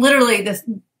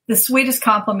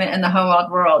compliment in the whole wide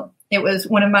world. It was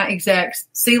one of my execs,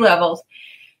 C-levels,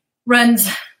 runs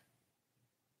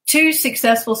 2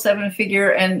 successful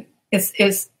 7-figure, and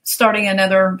is starting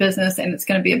another business, and it's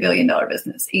going to be $1 billion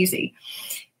business, easy.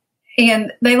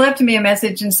 And they left me a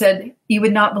message and said, you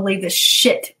would not believe the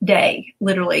shit day,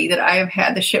 literally, that I have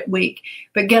had, the shit week.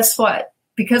 But guess what?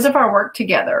 Because of our work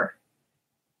together,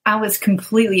 I was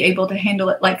completely able to handle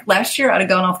it. Like last year, I'd have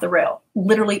gone off the rail,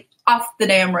 literally off the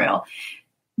damn rail.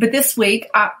 But this week,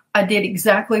 I did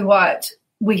exactly what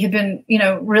we had been,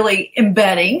 really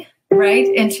embedding, right,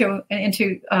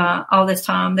 into all this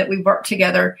time that we worked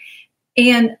together.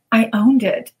 And I owned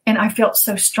it, and I felt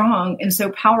so strong and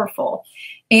so powerful.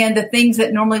 And the things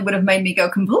that normally would have made me go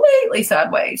completely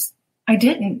sideways, I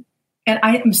didn't. And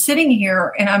I am sitting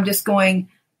here and I'm just going,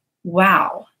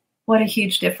 wow, what a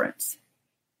huge difference.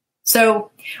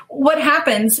 So what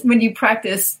happens when you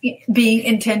practice being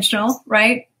intentional,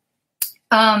 right?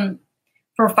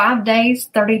 For 5 days,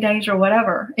 30 days, or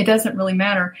whatever, it doesn't really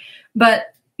matter.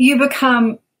 But you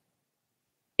become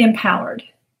empowered,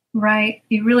 right?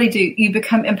 You really do. You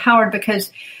become empowered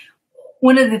because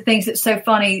one of the things that's so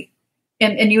funny,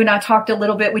 and you and I talked a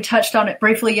little bit, we touched on it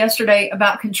briefly yesterday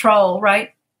about control,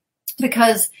 right?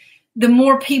 Because the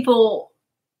more people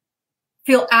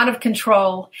feel out of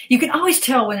control, you can always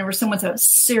tell whenever someone's a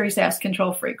serious ass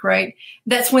control freak, right?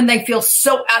 That's when they feel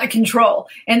so out of control.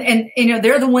 And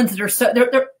they're the ones that are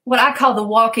they're what I call the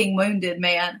walking wounded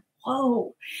man.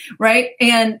 Whoa. Right.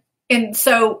 And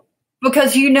so,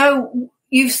 because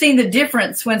you've seen the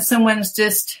difference when someone's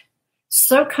just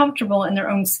so comfortable in their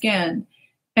own skin,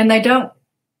 and they don't,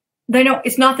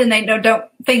 it's not that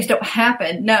things don't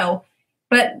happen. No,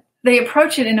 but they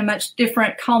approach it in a much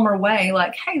different, calmer way.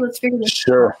 Like, hey, let's figure this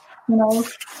out.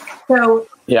 So,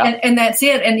 yeah. And that's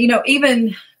it. And,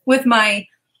 even with my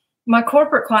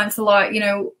corporate clients a lot,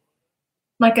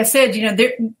 like I said,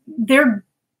 they're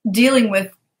dealing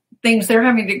with things. They're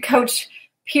having to coach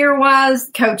peer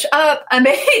wise, coach up,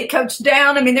 coach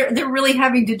down. They're really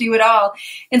having to do it all.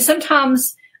 And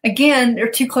sometimes, again,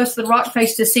 they're too close to the rock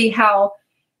face to see how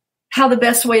the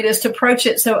best way it is to approach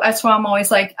it. So that's why I'm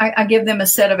always like, I give them a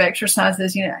set of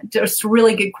exercises, just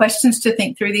really good questions to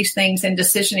think through these things and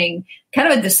decisioning,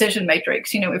 kind of a decision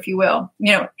matrix, if you will,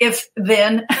 if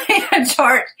then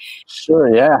chart.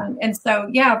 Sure. Yeah. And so,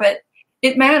 yeah, but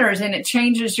it matters, and it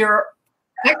changes your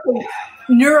actually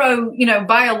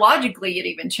biologically, it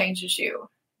even changes you.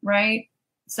 Right.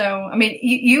 So,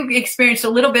 you experienced a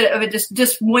little bit of it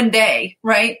just one day,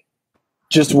 right?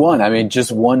 Just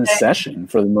one session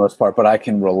for the most part, but I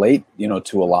can relate,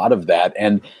 to a lot of that.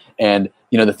 And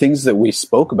the things that we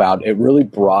spoke about, it really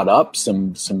brought up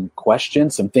some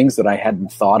questions, some things that I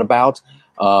hadn't thought about.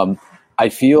 I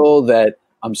feel that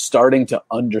I'm starting to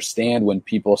understand when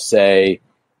people say,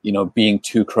 being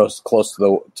too close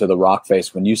to the rock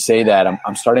face. When you say that,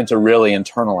 I'm starting to really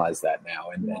internalize that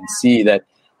now and see that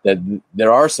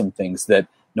there are some things that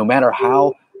no matter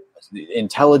how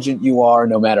intelligent you are,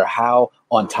 no matter how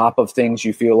on top of things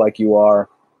you feel like you are,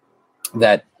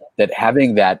 that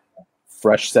having that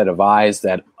fresh set of eyes,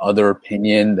 that other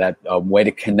opinion, that way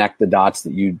to connect the dots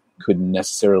that you couldn't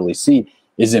necessarily see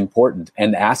is important,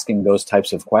 and asking those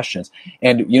types of questions.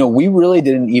 And, we really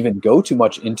didn't even go too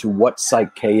much into what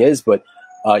Psych K is, but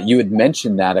you had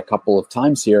mentioned that a couple of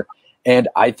times here. And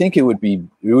I think it would be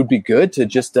good to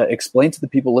just explain to the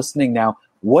people listening now,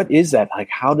 what is that? Like,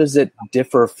 how does it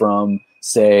differ from,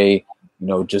 say,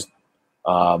 just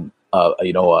a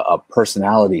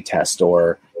personality test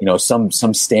or some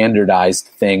standardized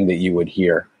thing that you would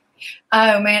hear?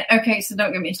 Oh man, okay. So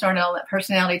don't get me started on that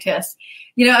personality test.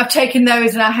 I've taken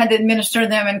those and I had to administer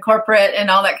them in corporate and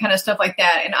all that kind of stuff like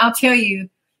that. And I'll tell you,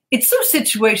 it's so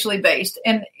situationally based,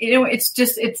 and and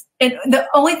the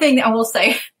only thing that I will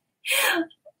say.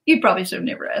 You probably should have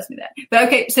never asked me that. But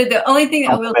okay, so the only thing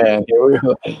that I will say,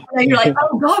 you're like,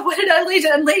 oh God, what did I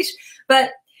unleash?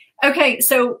 But okay,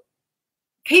 so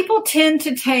people tend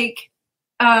to take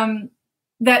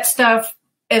that stuff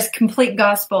as complete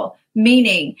gospel,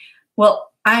 meaning, well,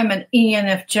 I'm an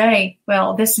ENFJ.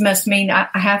 Well, this must mean I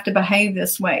have to behave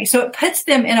this way. So it puts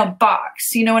them in a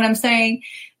box. You know what I'm saying?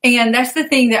 And that's the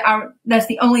thing that's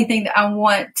the only thing that I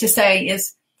want to say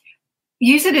is,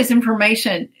 use it as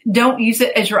information. Don't use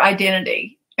it as your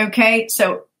identity. Okay.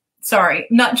 So sorry,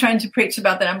 I'm not trying to preach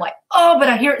about that. I'm like, oh, but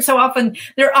I hear it so often.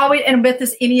 They're always, and with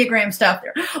this Enneagram stuff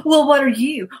there. Well, what are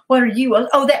you? What are you?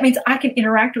 Oh, that means I can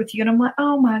interact with you. And I'm like,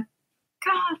 oh my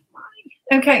God.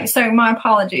 Okay. So my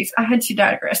apologies. I had to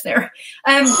digress there.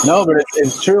 No, but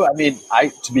it's true.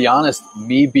 To be honest,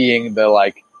 me being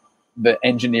the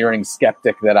engineering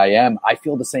skeptic that I am, I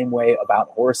feel the same way about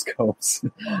horoscopes.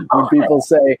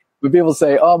 When people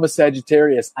say, oh, I'm a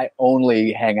Sagittarius, I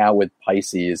only hang out with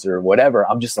Pisces or whatever,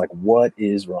 I'm just like, what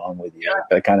is wrong with you?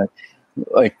 That kind of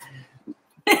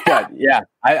God, yeah.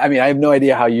 I have no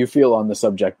idea how you feel on the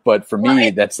subject, but for me,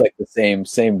 that's like the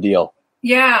same deal.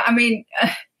 Yeah.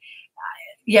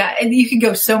 Yeah. And you can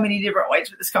go so many different ways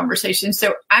with this conversation.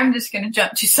 So I'm just going to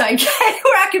jump to Psych K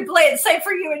where I can play it safe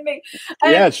for you and me.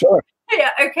 Yeah, sure. Yeah.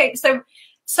 Okay. So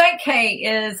Psych K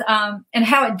is, and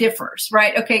how it differs,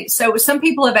 right? Okay. So some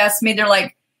people have asked me, they're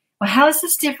like, well, how is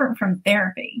this different from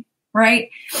therapy? Right.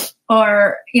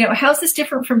 Or, how's this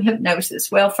different from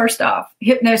hypnosis? Well, first off,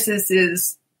 hypnosis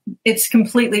is it's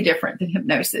completely different than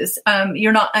hypnosis.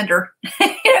 You're not under,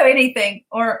 anything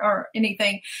or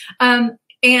anything.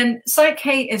 And Psych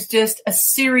K is just a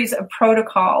series of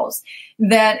protocols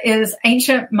that is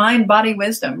ancient mind body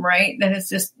wisdom, right? That is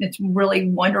just, it's really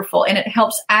wonderful. And it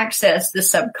helps access the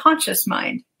subconscious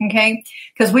mind. Okay.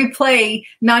 Because we play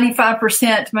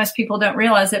 95%, most people don't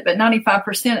realize it, but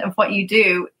 95% of what you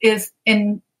do is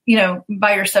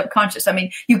by your subconscious. I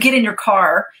mean, you get in your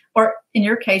car, or in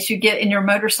your case, you get in your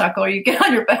motorcycle, or you get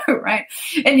on your boat, right?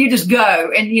 And you just go,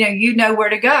 and you know where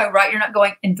to go, right? You're not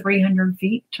going in 300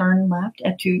 feet, turn left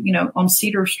on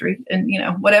Cedar Street and,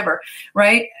 whatever,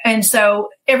 right? And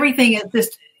so everything is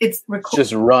just, it's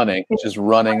just running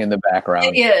in the background.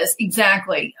 It is,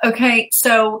 exactly. Okay.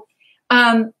 So,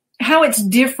 how it's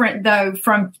different though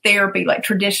from therapy, like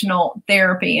traditional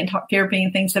therapy and talk therapy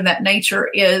and things of that nature,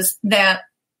 is that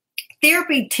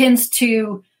therapy tends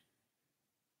to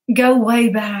go way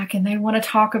back, and they want to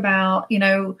talk about,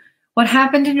 what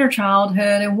happened in your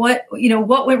childhood and what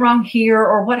went wrong here,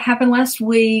 or what happened last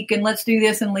week, and let's do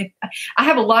this and leave. I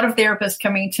have a lot of therapists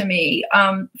coming to me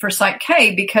for Psych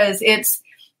K, because it's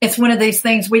one of these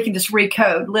things we can just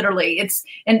recode literally.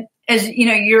 And as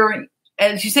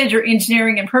as you said, your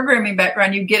engineering and programming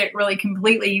background, you get it really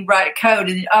completely. You write a code,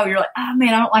 and you're like, oh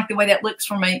man, I don't like the way that looks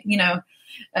from a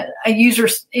user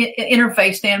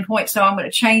interface standpoint, so I'm going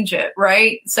to change it,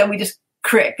 right? So we just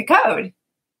correct the code,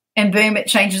 and boom, it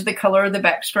changes the color of the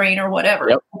back screen or whatever.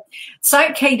 Yep.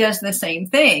 Psych K does the same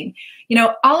thing.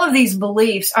 All of these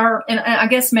beliefs are, and I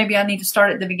guess maybe I need to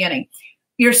start at the beginning.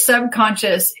 Your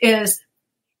subconscious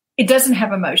it doesn't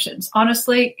have emotions.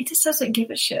 Honestly, it just doesn't give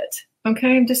a shit.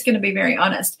 Okay, I'm just going to be very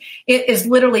honest. It is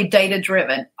literally data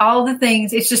driven. All the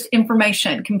things, it's just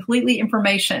information, completely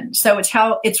information. So it's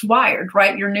how it's wired,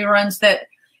 right? Your neurons that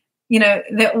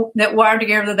wire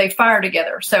together, they fire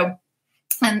together. So,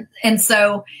 and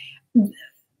so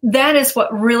that is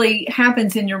what really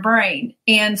happens in your brain.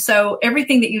 And so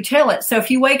everything that you tell it. So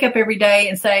if you wake up every day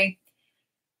and say,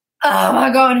 oh my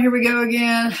God, here we go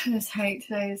again. This hate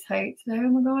today. Oh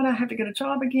my God, I have to get a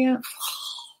job again.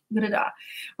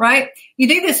 Right? You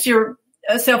do this to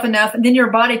yourself enough, and then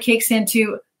your body kicks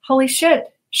into, holy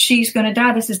shit, she's going to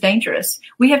die. This is dangerous.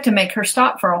 We have to make her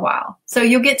stop for a while. So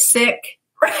you'll get sick,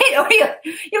 right?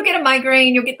 You'll get a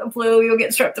migraine, you'll get the flu, you'll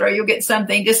get strep throat, you'll get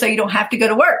something, just so you don't have to go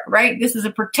to work, right? This is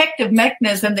a protective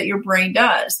mechanism that your brain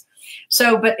does.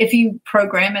 So, but if you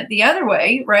program it the other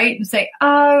way, right, and say,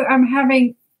 oh,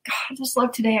 I just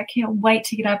love today. I can't wait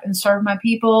to get up and serve my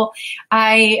people.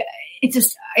 I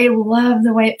love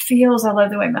the way it feels. I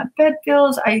love the way my bed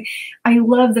feels. I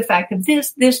love the fact of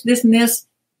this, and this.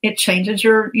 It changes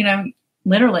your,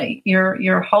 literally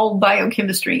your whole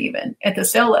biochemistry, even at the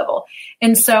cell level.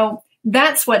 And so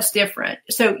that's what's different.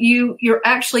 So you're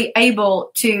actually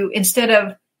able to, instead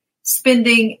of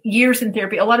spending years in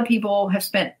therapy, a lot of people have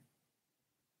spent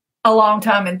a long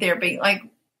time in therapy. Like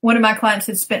one of my clients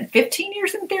had spent 15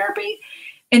 years in therapy,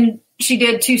 and she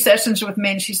did 2 sessions with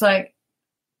me, and she's like,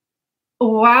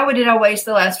 why did I waste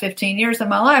the last 15 years of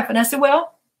my life? And I said,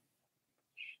 well,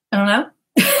 I don't know.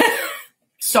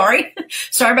 Sorry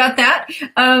about that.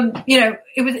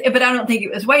 It was, but I don't think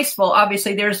it was wasteful.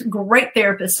 Obviously there's great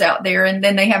therapists out there, and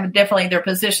then they have definitely their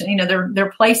position,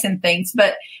 their place in things.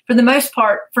 But for the most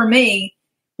part, for me,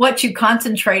 what you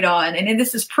concentrate on, and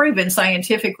this is proven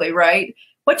scientifically, right?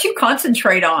 What you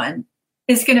concentrate on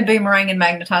is going to boomerang and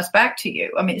magnetize back to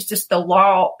you. I mean, it's just the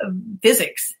law of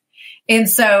physics. And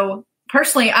so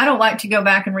personally, I don't like to go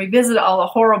back and revisit all the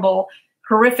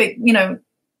horrific,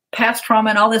 past trauma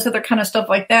and all this other kind of stuff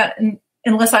like that,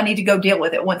 unless I need to go deal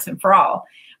with it once and for all,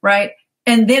 right?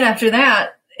 And then after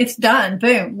that, it's done.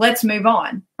 Boom. Let's move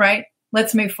on, right?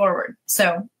 Let's move forward.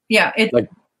 So yeah, it's like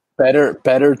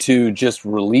better to just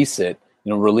release it.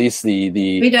 Release the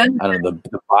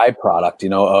byproduct,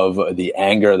 of the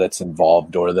anger that's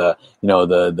involved, or the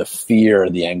fear,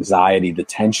 the anxiety, the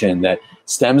tension that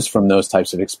stems from those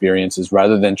types of experiences,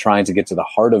 rather than trying to get to the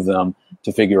heart of them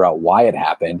to figure out why it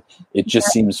happened. It just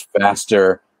seems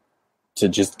faster to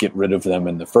just get rid of them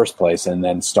in the first place and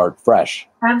then start fresh.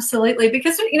 Absolutely.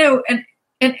 Because,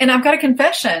 and I've got a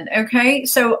confession. Okay.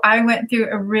 So I went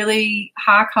through a really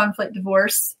high conflict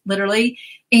divorce, literally.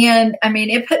 And I mean,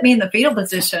 it put me in the fetal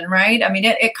position, right? I mean,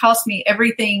 it cost me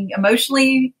everything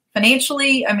emotionally,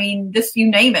 financially. I mean, you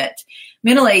name it,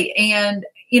 mentally. And,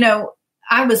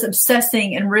 I was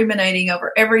obsessing and ruminating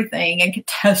over everything and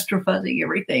catastrophizing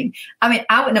everything. I mean,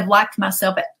 I wouldn't have liked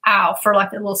myself at all for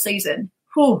like a little season.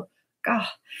 Whew, God.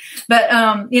 But,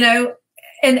 and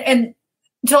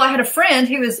until I had a friend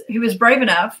who was brave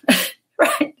enough,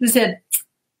 right, who said,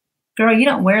 girl, you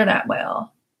don't wear that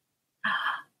well.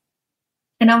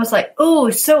 And I was like, oh,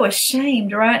 so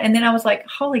ashamed, right? And then I was like,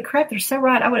 holy crap, they're so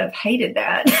right. I would have hated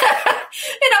that. And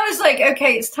I was like,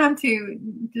 okay, it's time to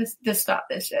just stop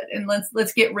this shit and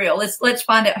let's get real. Let's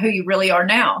find out who you really are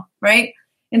now, right?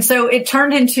 And so it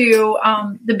turned into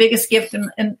the biggest gift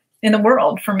in the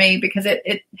world for me, because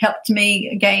it helped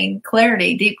me gain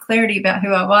clarity, deep clarity about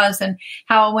who I was and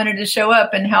how I wanted to show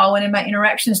up and how I wanted my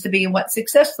interactions to be and what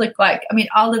success looked like. I mean,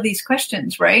 all of these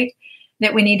questions, right,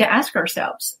 that we need to ask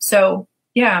ourselves. So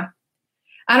yeah,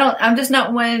 I'm just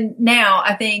not one now.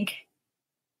 I think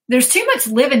there's too much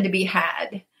living to be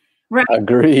had. Right.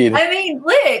 Agreed. I mean,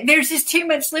 look, there's just too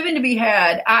much living to be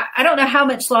had. I don't know how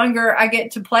much longer I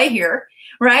get to play here.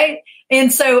 Right.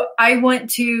 And so I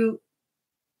want to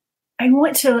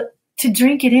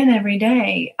drink it in every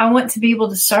day. I want to be able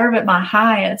to serve at my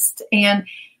highest, and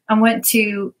I want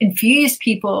to infuse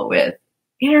people with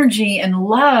energy and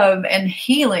love and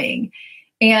healing.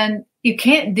 And you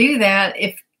can't do that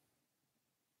if,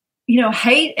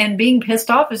 hate and being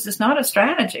pissed off is just not a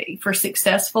strategy for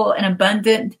successful and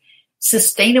abundant,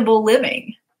 sustainable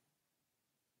living.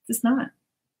 It's not.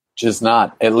 Just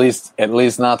not, at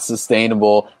least not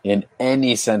sustainable in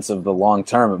any sense of the long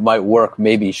term. It might work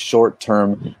maybe short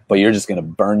term, but you're just going to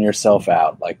burn yourself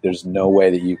out. Like there's no way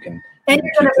that you can. And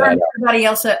you're going to burn everybody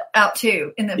else out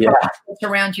too in the process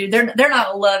around you. They're not going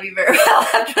to love you very well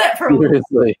after that.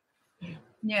 Seriously.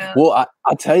 Yeah. Well,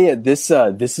 I'll tell you, this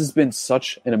has been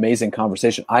such an amazing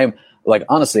conversation.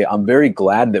 Honestly, I'm very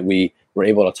glad that we were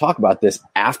able to talk about this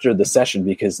after the session,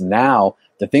 because now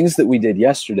the things that we did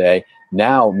yesterday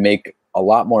now make a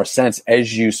lot more sense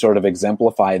as you sort of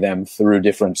exemplify them through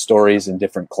different stories and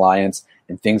different clients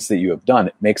and things that you have done.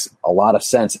 It makes a lot of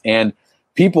sense. And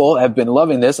people have been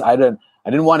loving this. I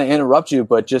didn't want to interrupt you,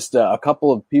 but just a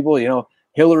couple of people,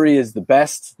 Hillary is the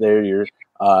best. There, your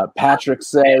Patrick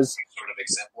says, sort of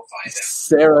exemplify them.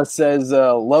 Sarah says,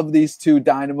 love these two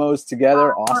dynamos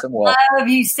together. Awesome. Well, love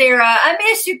you, Sarah. I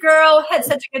miss you, girl. Had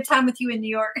such a good time with you in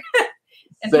New York.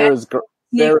 Sarah's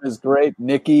great.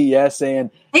 Nikki, yes,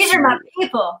 and these are my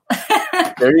people.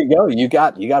 There you go. You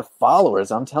got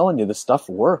followers. I'm telling you, the stuff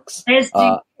works. It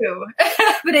do,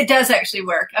 but it does actually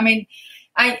work. I mean,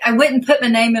 I wouldn't put my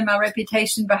name and my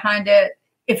reputation behind it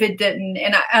if it didn't.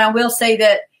 And I will say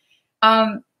that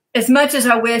as much as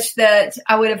I wish that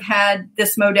I would have had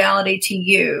this modality to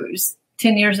use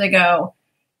 10 years ago,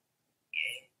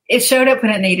 it showed up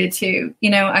when it needed to.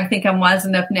 I think I'm wise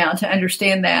enough now to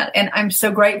understand that. And I'm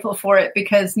so grateful for it,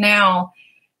 because now,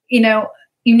 you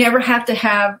never have to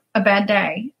have a bad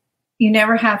day. You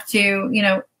never have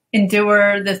to,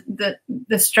 endure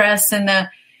the stress and the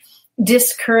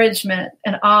discouragement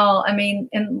and all. I mean,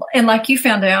 and like you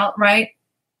found out, right?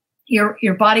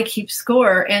 Your body keeps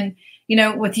score. And,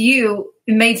 with you,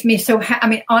 it makes me so I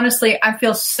mean, honestly, I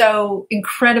feel so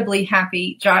incredibly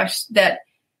happy, Josh, that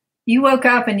you woke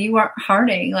up and you weren't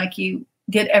hurting like you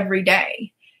did every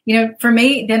day. For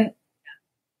me, then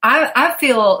I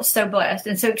feel so blessed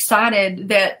and so excited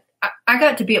that I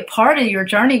got to be a part of your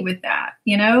journey with that.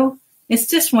 It's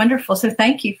just wonderful. So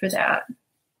thank you for that.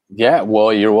 Yeah,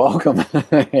 well, you're welcome.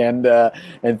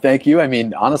 and thank you. I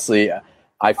mean, honestly,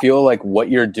 I feel like what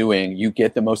you're doing, you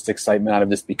get the most excitement out of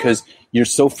this because you're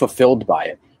so fulfilled by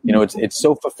it. It's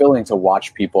so fulfilling to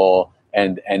watch people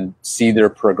and see their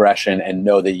progression and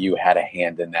know that you had a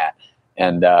hand in that.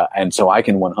 And so I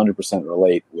can 100%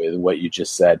 relate with what you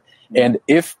just said. And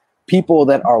if people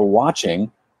that are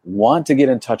watching want to get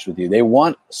in touch with you, they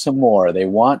want some more, they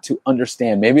want to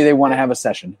understand, maybe they want to have a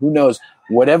session, who knows,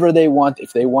 whatever they want,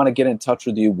 if they want to get in touch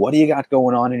with you, what do you got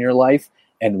going on in your life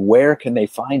and where can they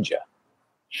find you?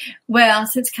 Well,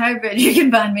 since COVID, you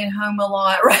can find me at home a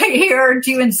lot right here or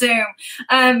doing Zoom.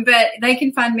 But they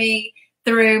can find me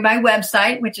through my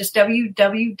website, which is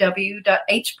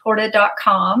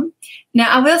www.hporta.com. Now,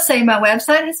 I will say my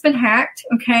website has been hacked.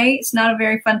 Okay. It's not a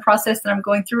very fun process that I'm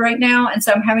going through right now. And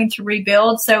so I'm having to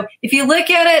rebuild. So if you look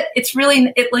at it, it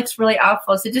looks really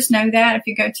awful. So just know that if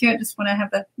you go to it, just want to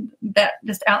have that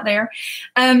just out there.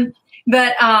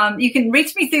 But you can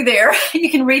reach me through there.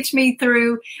 You can reach me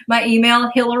through my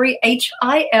email, Hillary,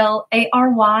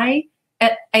 HILARY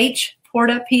at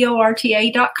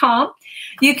hporta.com.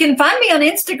 You can find me on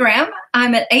Instagram.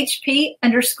 I'm at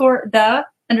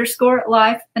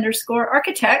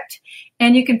HP_the_life_architect.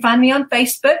 And you can find me on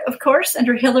Facebook, of course,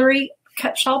 under Hillary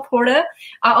Cutshaw Porta.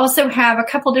 I also have a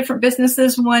couple different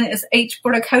businesses. One is H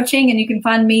Porta Coaching, and you can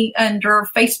find me under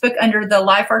Facebook under The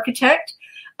Life Architect.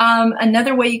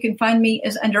 Another way you can find me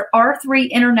is under R3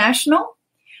 International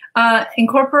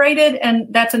Incorporated,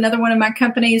 and that's another one of my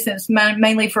companies. It's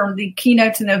mainly for the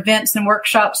keynotes and events and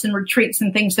workshops and retreats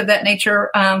and things of that nature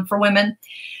for women.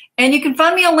 And you can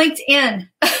find me on LinkedIn.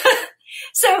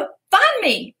 So find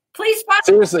me. Please find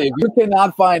me. Seriously, if you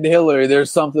cannot find Hillary, there's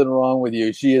something wrong with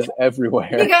you. She is everywhere.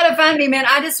 You got to find me, man.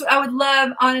 I would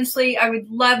love, honestly, I would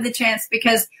love the chance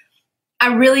because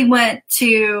I really want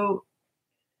to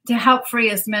help free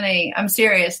as many. I'm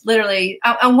serious. Literally.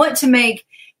 I want to make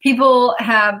people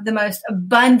have the most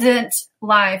abundant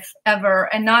life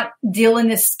ever and not deal in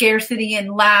this scarcity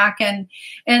and lack and,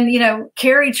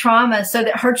 carry trauma so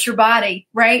that hurts your body.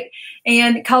 Right.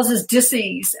 And causes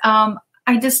disease.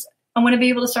 I want to be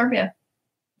able to serve you.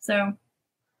 So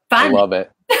I love it.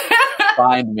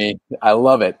 Find me. I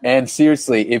love it. And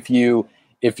seriously, if you're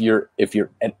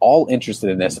at all interested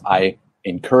in this, I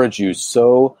encourage you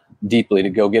so deeply to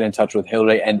go get in touch with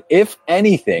Hillary. And if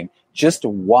anything, just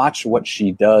watch what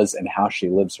she does and how she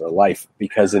lives her life,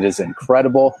 because it is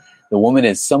incredible. The woman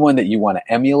is someone that you want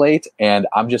to emulate. And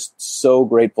I'm just so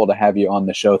grateful to have you on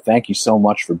the show. Thank you so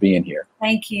much for being here.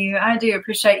 Thank you. I do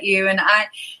appreciate you. And I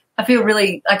feel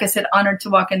really, like I said, honored to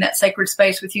walk in that sacred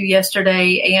space with you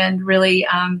yesterday and really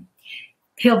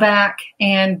peel back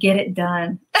and get it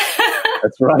done.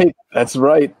 That's right. That's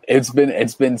right. It's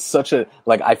been such a,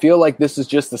 I feel like this is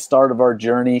just the start of our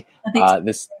journey.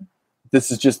 This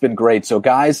has just been great. So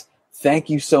guys,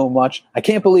 thank you so much. I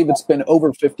can't believe it's been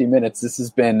over 50 minutes. This has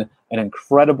been an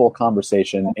incredible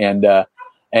conversation. And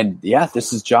yeah,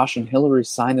 this is Josh and Hillary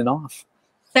signing off.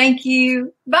 Thank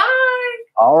you. Bye.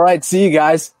 All right. See you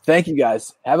guys. Thank you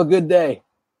guys. Have a good day.